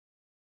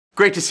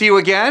Great to see you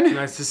again.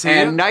 Nice to see you.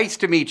 And nice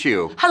to meet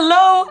you.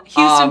 Hello,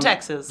 Houston,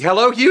 Texas.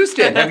 Hello,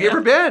 Houston. Have you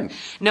ever been?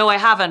 No, I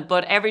haven't,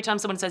 but every time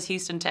someone says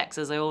Houston,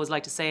 Texas, I always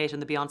like to say it in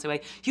the Beyonce way.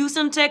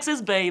 Houston,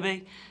 Texas,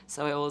 baby.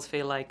 So I always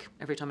feel like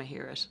every time I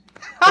hear it,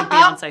 big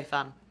Beyonce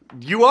fan.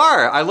 You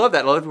are. I love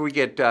that. I love when we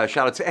get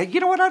shout-outs. Hey, you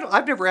know what?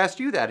 I've never asked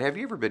you that. Have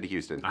you ever been to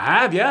Houston?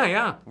 I have,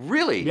 yeah.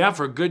 Really? Yeah,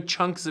 for good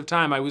chunks of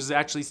time. I was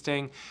actually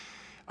staying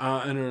in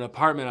an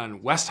apartment on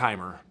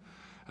Westheimer.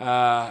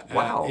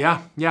 Wow.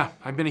 Yeah.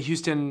 I've been to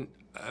Houston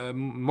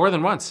more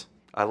than once.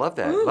 I love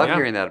that. Ooh. Love Yeah.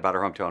 hearing that about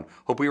our hometown.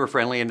 Hope we were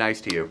friendly and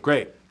nice to you.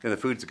 Great. And the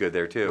food's good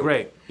there, too.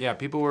 Great. Yeah,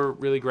 people were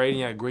really great.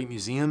 Yeah, a great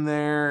museum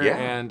there. Yeah.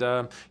 And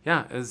I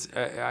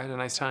had a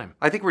nice time.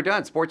 I think we're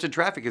done. Sports and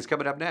traffic is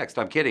coming up next.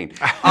 I'm kidding.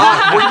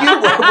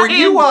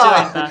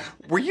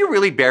 Were you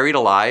really buried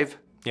alive?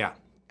 Yeah.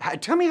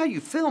 Tell me how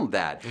you filmed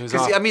that. It was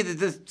Because, awesome. I mean,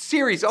 the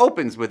series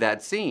opens with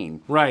that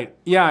scene. Right.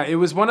 Yeah, it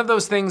was one of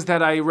those things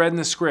that I read in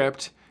the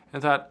script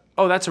and thought,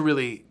 oh, that's a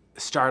really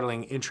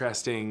startling,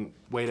 interesting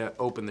way to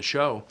open the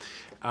show.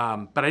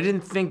 But I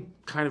didn't think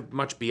kind of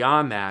much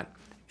beyond that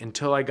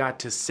until I got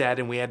to set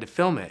and we had to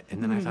film it.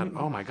 And then I thought,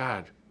 oh my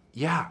God,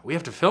 yeah, we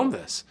have to film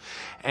this.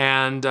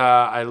 And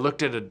I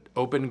looked at an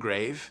open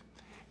grave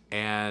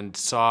and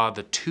saw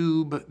the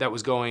tube that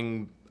was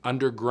going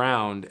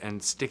underground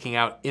and sticking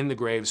out in the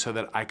grave so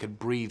that I could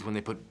breathe when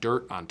they put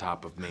dirt on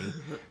top of me.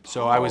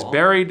 So I was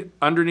buried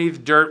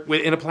underneath dirt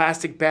in a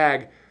plastic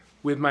bag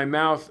with my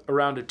mouth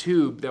around a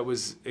tube that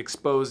was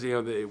exposed,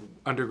 the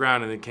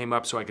underground, and it came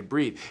up so I could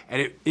breathe.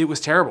 And it was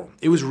terrible.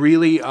 It was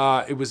really,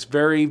 it was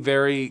very,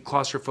 very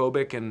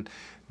claustrophobic. And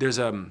there's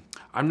I'm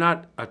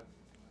not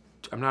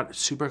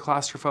super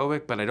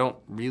claustrophobic, but I don't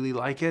really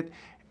like it.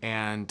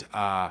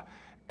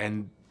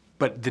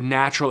 But the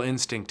natural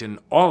instinct in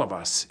all of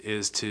us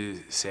is to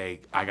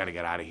say, I got to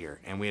get out of here.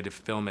 And we had to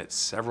film it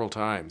several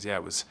times. Yeah,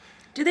 it was.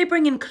 Do they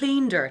bring in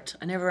clean dirt?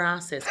 I never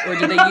asked this. Or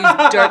do they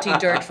use dirty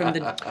dirt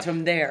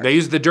from there? They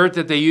used the dirt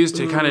that they used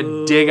to kind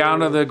of dig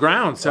out of the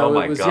ground. So Oh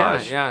my it was,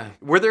 gosh. Yeah.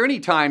 Were there any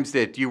times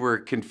that you were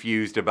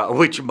confused about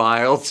which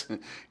Miles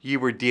you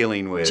were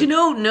dealing with? Do you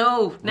know?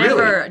 No,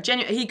 never.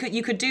 Really?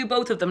 You could do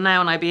both of them now,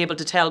 and I'd be able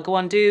to tell. Go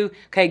on, you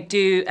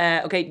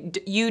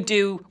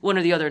do one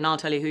or the other, and I'll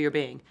tell you who you're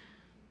being.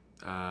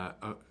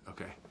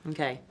 Okay.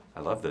 Okay. I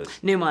love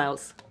this. New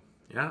Miles,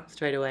 Yeah.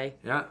 straight away.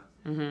 Yeah.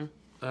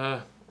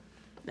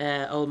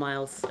 Old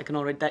Miles, I can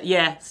already that.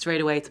 Yeah,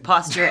 straight away. It's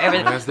posture,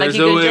 everything. There's like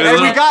you a could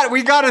little- just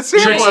We got a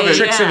sample of it.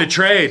 Tricks of the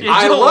trade.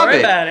 I Don't love worry it.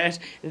 about it.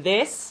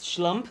 This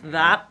schlump,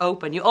 that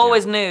open. You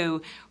always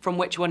knew from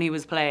which one he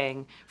was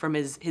playing, from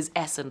his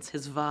essence,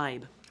 his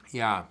vibe.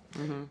 Yeah.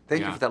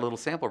 Thank you Yeah. for that little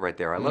sample right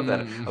there. I love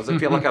that. I was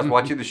feeling like I was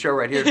watching the show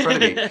right here in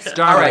front of me.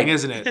 Starring,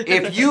 isn't it?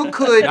 If you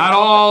could, Not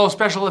all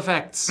special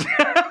effects.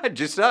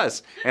 just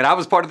us, and I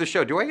was part of the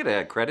show. Do I get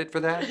a credit for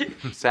that?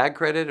 SAG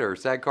credit or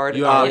SAG card?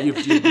 You've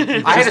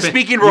I had a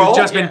speaking role. You've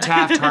just been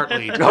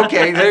Taft-Hartley.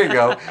 Okay, there you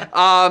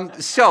go.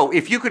 So,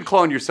 if you could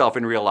clone yourself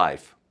in real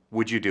life,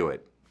 would you do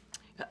it?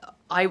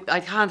 I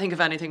can't think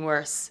of anything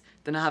worse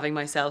than having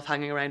myself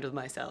hanging around with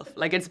myself.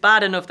 Like, it's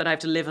bad enough that I have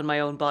to live in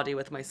my own body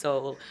with my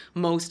soul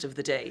most of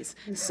the days.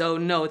 So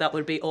no, that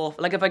would be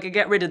awful. Like, if I could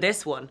get rid of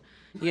this one,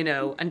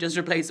 and just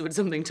replace it with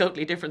something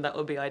totally different, that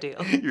would be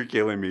ideal. You're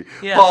killing me.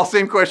 Yeah. Paul,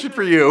 same question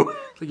for you.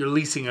 Like you're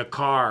leasing a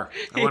car.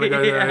 I want to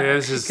go. Yeah.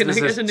 This Can I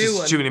is get a new just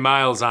one? too many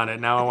miles on it.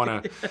 Now I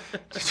want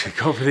to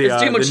go for the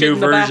There's too much the shit new in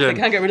the back. I version.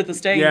 can't get rid of the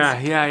stains.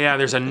 Yeah.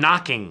 There's a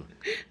knocking.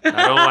 I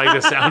don't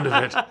like the sound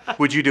of it.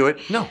 Would you do it?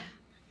 No,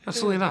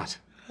 absolutely not.